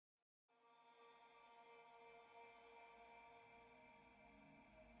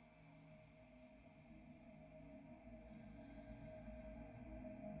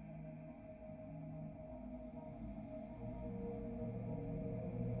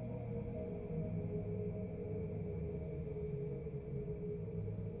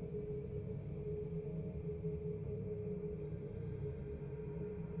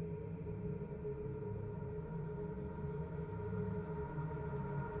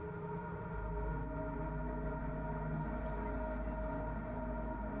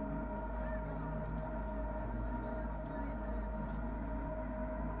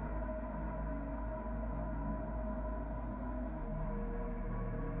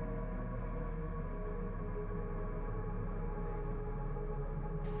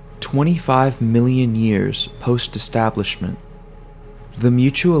25 million years post-establishment, the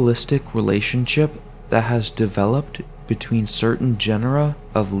mutualistic relationship that has developed between certain genera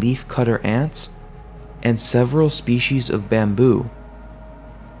of leafcutter ants and several species of bamboo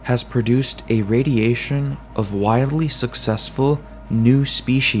has produced a radiation of wildly successful new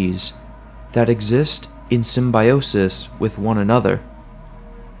species that exist in symbiosis with one another.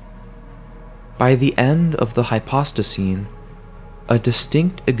 By the end of the Hypostacene, a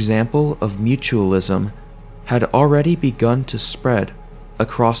distinct example of mutualism had already begun to spread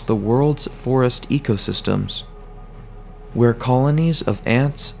across the world's forest ecosystems, where colonies of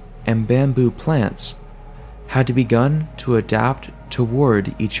ants and bamboo plants had begun to adapt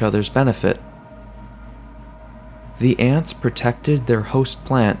toward each other's benefit. The ants protected their host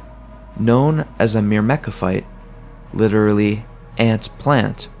plant, known as a Myrmecophyte, literally ant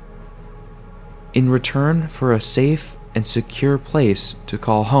plant, in return for a safe and secure place to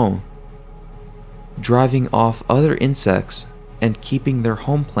call home, driving off other insects and keeping their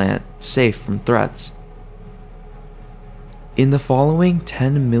home plant safe from threats. In the following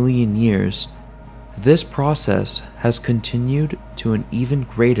 10 million years, this process has continued to an even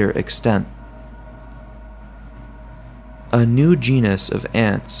greater extent. A new genus of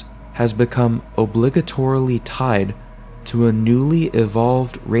ants has become obligatorily tied to a newly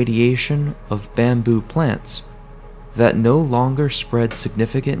evolved radiation of bamboo plants that no longer spread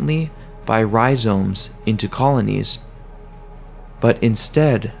significantly by rhizomes into colonies, but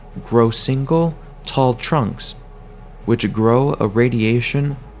instead grow single, tall trunks, which grow a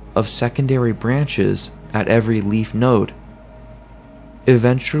radiation of secondary branches at every leaf node,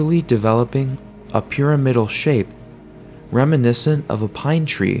 eventually developing a pyramidal shape reminiscent of a pine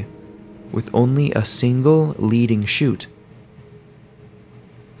tree with only a single leading shoot.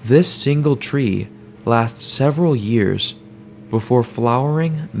 This single tree lasts several years before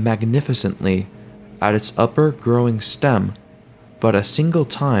flowering magnificently at its upper growing stem but a single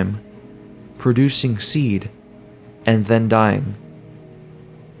time, producing seed and then dying.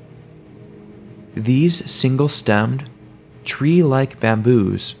 These single-stemmed, tree-like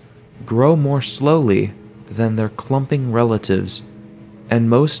bamboos grow more slowly than their clumping relatives and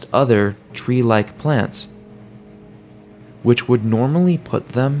most other tree-like plants, which would normally put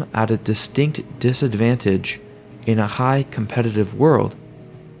them at a distinct disadvantage in a high competitive world.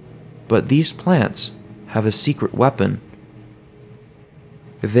 But these plants have a secret weapon.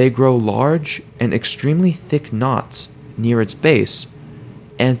 They grow large and extremely thick knots near its base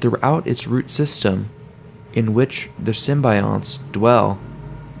and throughout its root system, in which the symbionts dwell.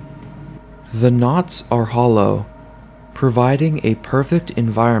 The knots are hollow, providing a perfect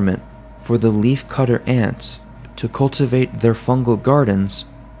environment for the leafcutter ants to cultivate their fungal gardens,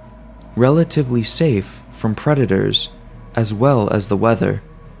 relatively safe from predators as well as the weather.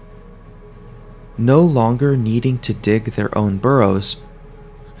 No longer needing to dig their own burrows,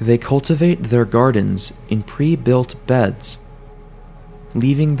 they cultivate their gardens in pre-built beds,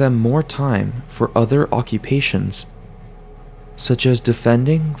 leaving them more time for other occupations, such as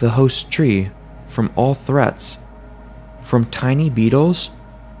defending the host tree from all threats, from tiny beetles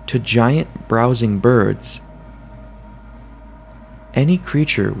to giant browsing birds. Any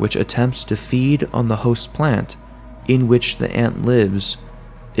creature which attempts to feed on the host plant in which the ant lives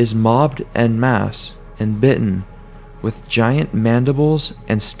is mobbed en masse and bitten with giant mandibles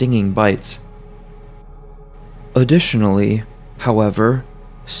and stinging bites. Additionally, however,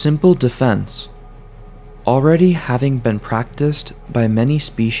 simple defense, already having been practiced by many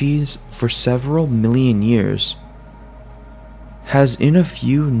species for several million years, has in a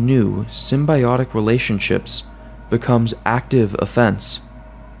few new symbiotic relationships becomes active offense.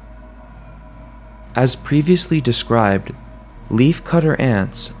 As previously described, leafcutter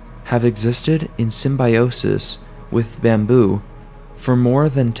ants have existed in symbiosis with bamboo for more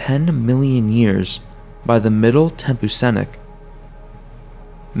than 10 million years by the Middle Tempucenic.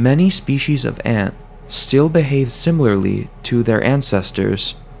 Many species of ant still behave similarly to their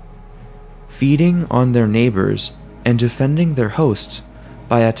ancestors, feeding on their neighbors and defending their hosts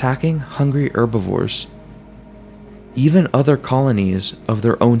by attacking hungry herbivores. Even other colonies of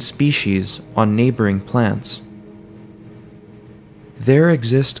their own species on neighboring plants. There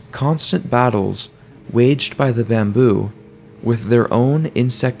exist constant battles waged by the bamboo with their own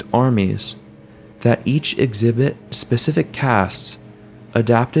insect armies that each exhibit specific castes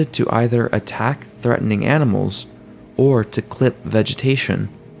adapted to either attack threatening animals or to clip vegetation.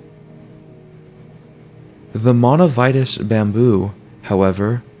 The Monovitus bamboo,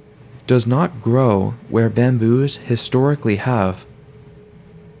 however, does not grow where bamboos historically have.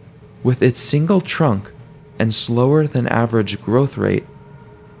 With its single trunk and slower than average growth rate,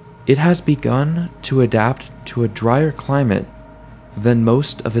 It has begun to adapt to a drier climate than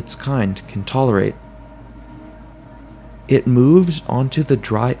most of its kind can tolerate. It moves onto the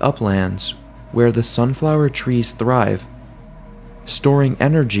dry uplands where the sunflower trees thrive, storing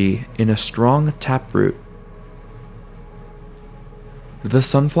energy in a strong taproot. The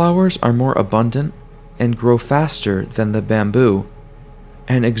sunflowers are more abundant and grow faster than the bamboo,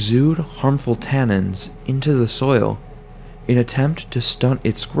 and exude harmful tannins into the soil in attempt to stunt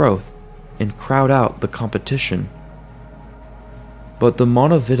its growth and crowd out the competition. But the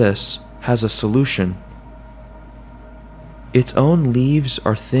Monovitus has a solution. Its own leaves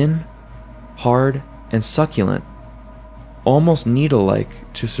are thin, hard, and succulent, almost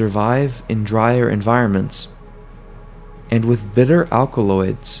needle-like to survive in drier environments, and with bitter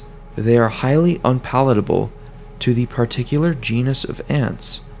alkaloids, they are highly unpalatable to the particular genus of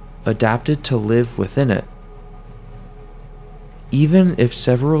ants adapted to live within it. Even if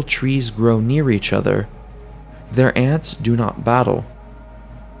several trees grow near each other, their ants do not battle.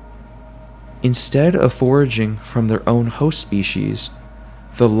 Instead of foraging from their own host species,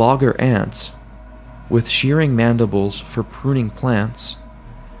 the logger ants, with shearing mandibles for pruning plants,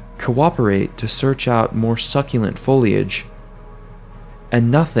 cooperate to search out more succulent foliage,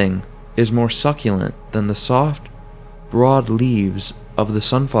 and nothing is more succulent than the soft, broad leaves of the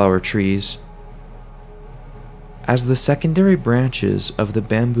sunflower trees. As the secondary branches of the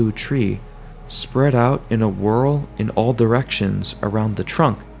bamboo tree spread out in a whirl in all directions around the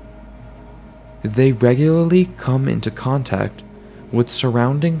trunk, they regularly come into contact with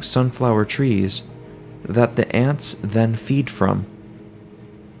surrounding sunflower trees that the ants then feed from,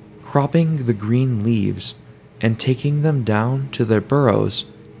 cropping the green leaves and taking them down to their burrows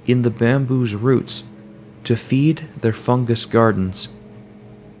in the bamboo's roots to feed their fungus gardens.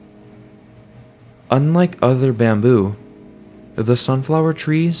 Unlike other bamboo, the sunflower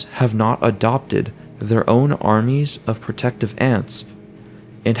trees have not adopted their own armies of protective ants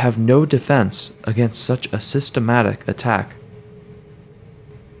and have no defense against such a systematic attack.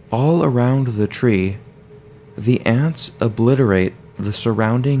 All around the tree, the ants obliterate the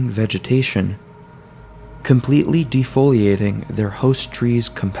surrounding vegetation, completely defoliating their host tree's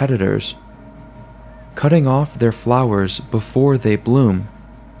competitors, cutting off their flowers before they bloom,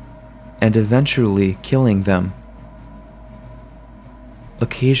 and eventually killing them.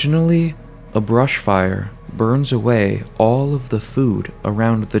 Occasionally, a brush fire burns away all of the food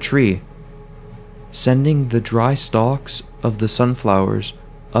around the tree, sending the dry stalks of the sunflowers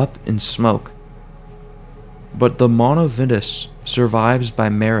up in smoke. But the Monovitus survives by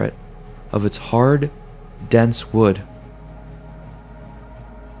merit of its hard, dense wood.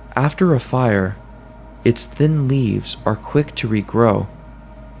 After a fire, its thin leaves are quick to regrow.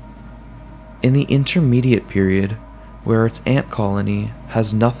 In the intermediate period, where its ant colony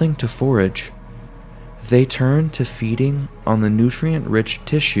has nothing to forage, they turn to feeding on the nutrient-rich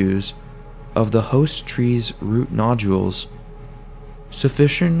tissues of the host tree's root nodules,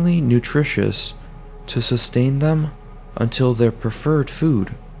 sufficiently nutritious to sustain them until their preferred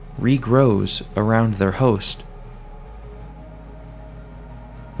food regrows around their host.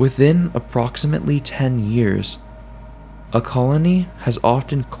 Within approximately 10 years, a colony has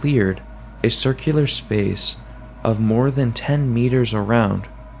often cleared a circular space of more than 10 meters around,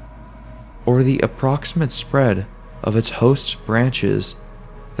 or the approximate spread of its host's branches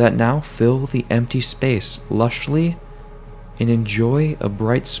that now fill the empty space lushly and enjoy a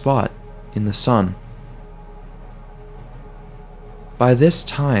bright spot in the sun. By this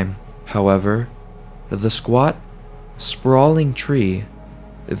time, however, the squat, sprawling tree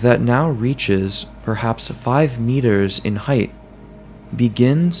that now reaches perhaps 5 meters in height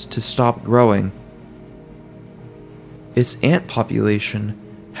begins to stop growing. Its ant population,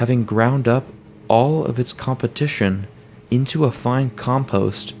 having ground up all of its competition into a fine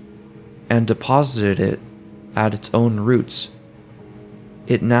compost and deposited it at its own roots,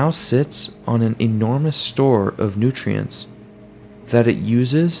 it now sits on an enormous store of nutrients that it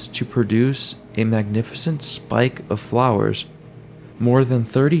uses to produce a magnificent spike of flowers more than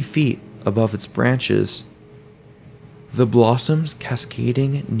 30 feet above its branches, the blossoms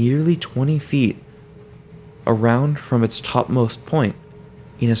cascading nearly 20 feet around from its topmost point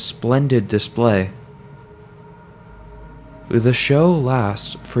in a splendid display. The show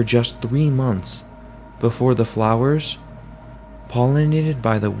lasts for just 3 months before the flowers, pollinated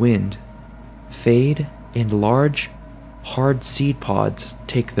by the wind, fade and large, hard seed pods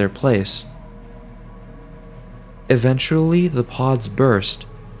take their place. Eventually, the pods burst,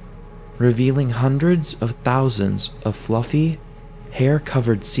 revealing hundreds of thousands of fluffy,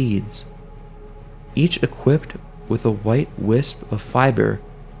 hair-covered seeds, each equipped with a white wisp of fiber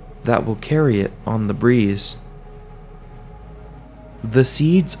that will carry it on the breeze. The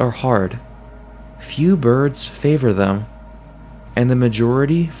seeds are hard, few birds favor them, and the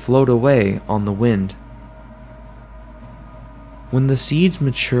majority float away on the wind. When the seeds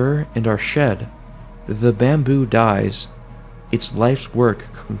mature and are shed, the bamboo dies, its life's work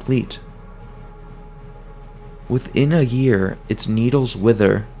complete. Within a year, its needles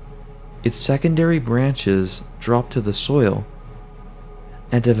wither, its secondary branches drop to the soil,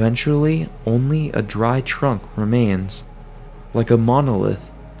 and eventually only a dry trunk remains, like a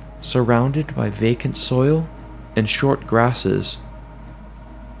monolith surrounded by vacant soil and short grasses.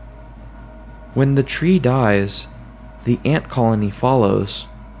 When the tree dies, the ant colony follows.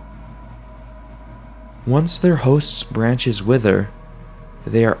 Once their host's branches wither,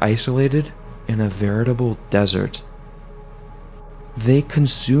 they are isolated in a veritable desert. They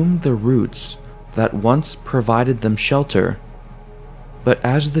consume the roots that once provided them shelter, but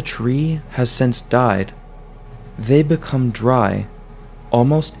as the tree has since died, they become dry,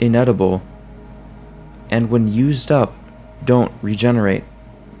 almost inedible, and when used up, don't regenerate.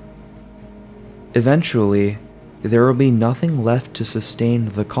 Eventually, there will be nothing left to sustain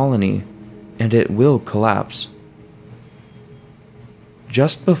the colony, and it will collapse.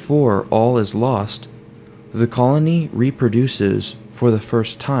 Just before all is lost, the colony reproduces for the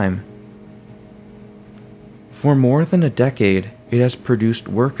first time. For more than a decade, it has produced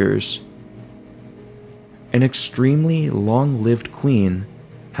workers. An extremely long-lived queen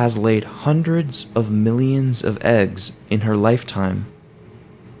has laid hundreds of millions of eggs in her lifetime,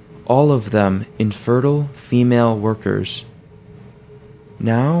 all of them infertile female workers.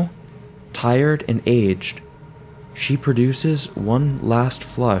 Now, tired and aged, she produces one last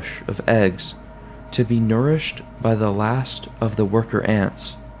flush of eggs to be nourished by the last of the worker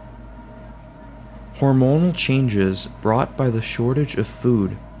ants. Hormonal changes brought by the shortage of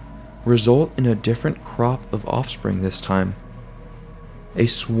food result in a different crop of offspring this time. A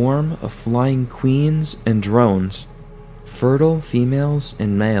swarm of flying queens and drones, fertile females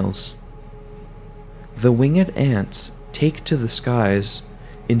and males. The winged ants take to the skies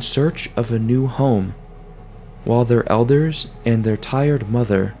in search of a new home, while their elders and their tired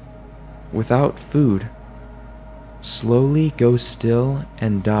mother, without food, slowly go still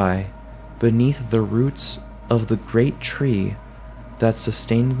and die beneath the roots of the great tree that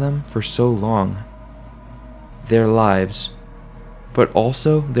sustained them for so long. Their lives, but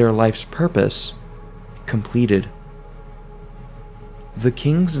also their life's purpose, completed. The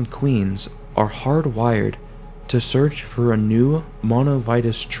kings and queens are hardwired to search for a new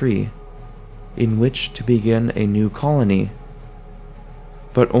Monovitus tree in which to begin a new colony.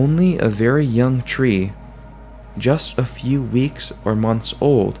 But only a very young tree, just a few weeks or months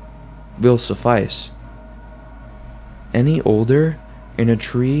old, will suffice. Any older, and a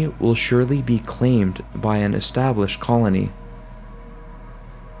tree will surely be claimed by an established colony.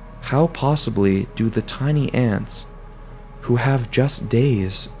 How possibly do the tiny ants, who have just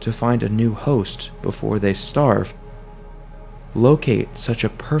days to find a new host before they starve, locate such a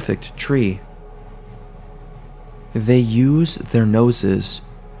perfect tree? They use their noses,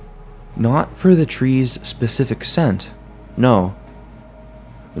 not for the tree's specific scent, no.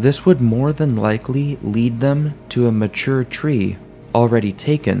 This would more than likely lead them to a mature tree already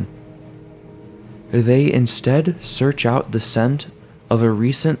taken. They instead search out the scent of a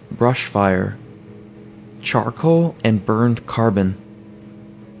recent brush fire, charcoal and burned carbon.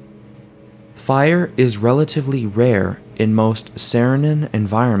 Fire is relatively rare in most Serina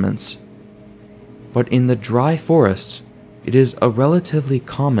environments, but in the dry forests, it is a relatively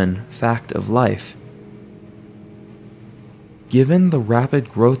common fact of life. Given the rapid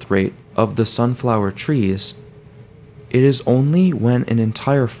growth rate of the sunflower trees, it is only when an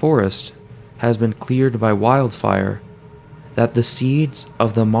entire forest has been cleared by wildfire that the seeds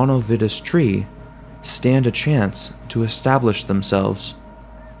of the Monovitus tree stand a chance to establish themselves.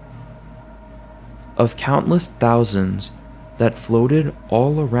 Of countless thousands that floated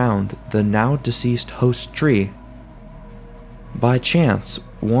all around the now deceased host tree, by chance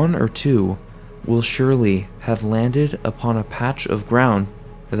one or two will surely have landed upon a patch of ground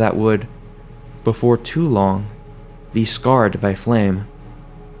that would, before too long, be scarred by flame.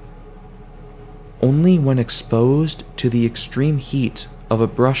 Only when exposed to the extreme heat of a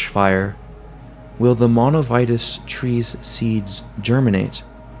brush fire will the Monovitus tree's seeds germinate.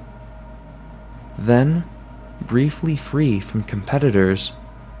 Then, briefly free from competitors,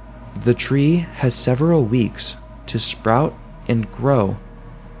 the tree has several weeks to sprout and grow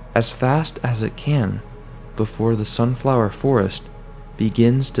as fast as it can before the sunflower forest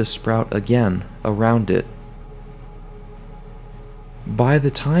begins to sprout again around it. By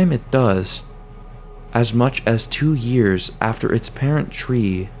the time it does, as much as 2 years after its parent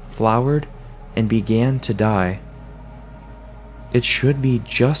tree flowered and began to die, it should be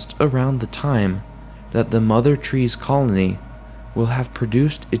just around the time that the mother tree's colony will have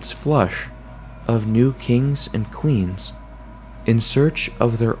produced its flush of new kings and queens in search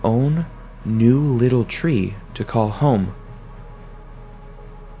of their own new little tree to call home.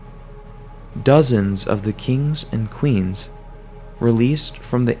 Dozens of the kings and queens, released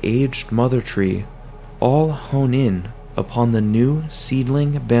from the aged mother tree, all hone in upon the new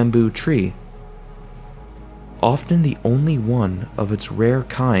seedling bamboo tree, often the only one of its rare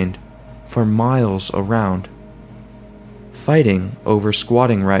kind for miles around, fighting over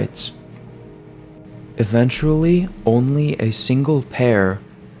squatting rights. Eventually, only a single pair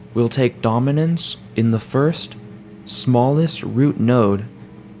will take dominance in the first, smallest root node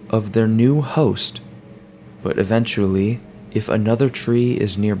of their new host, but eventually, if another tree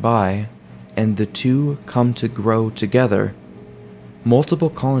is nearby and the two come to grow together, multiple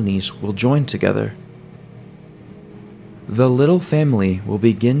colonies will join together. The little family will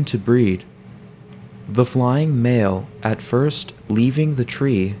begin to breed, the flying male at first leaving the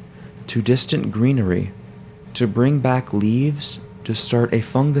tree to distant greenery to bring back leaves to start a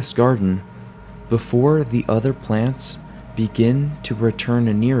fungus garden before the other plants begin to return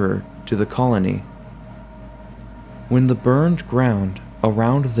nearer to the colony. When the burned ground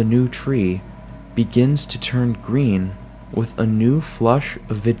around the new tree begins to turn green with a new flush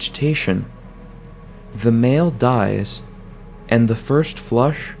of vegetation, the male dies, and the first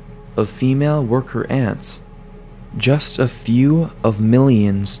flush of female worker ants, just a few of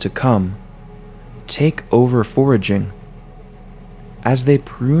millions to come, take over foraging. As they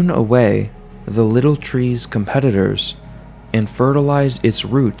prune away the little tree's competitors and fertilize its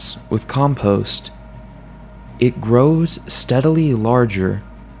roots with compost, it grows steadily larger,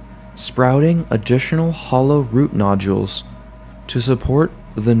 sprouting additional hollow root nodules to support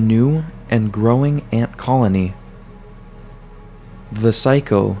the new and growing ant colony. The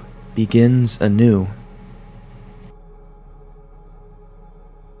cycle begins anew.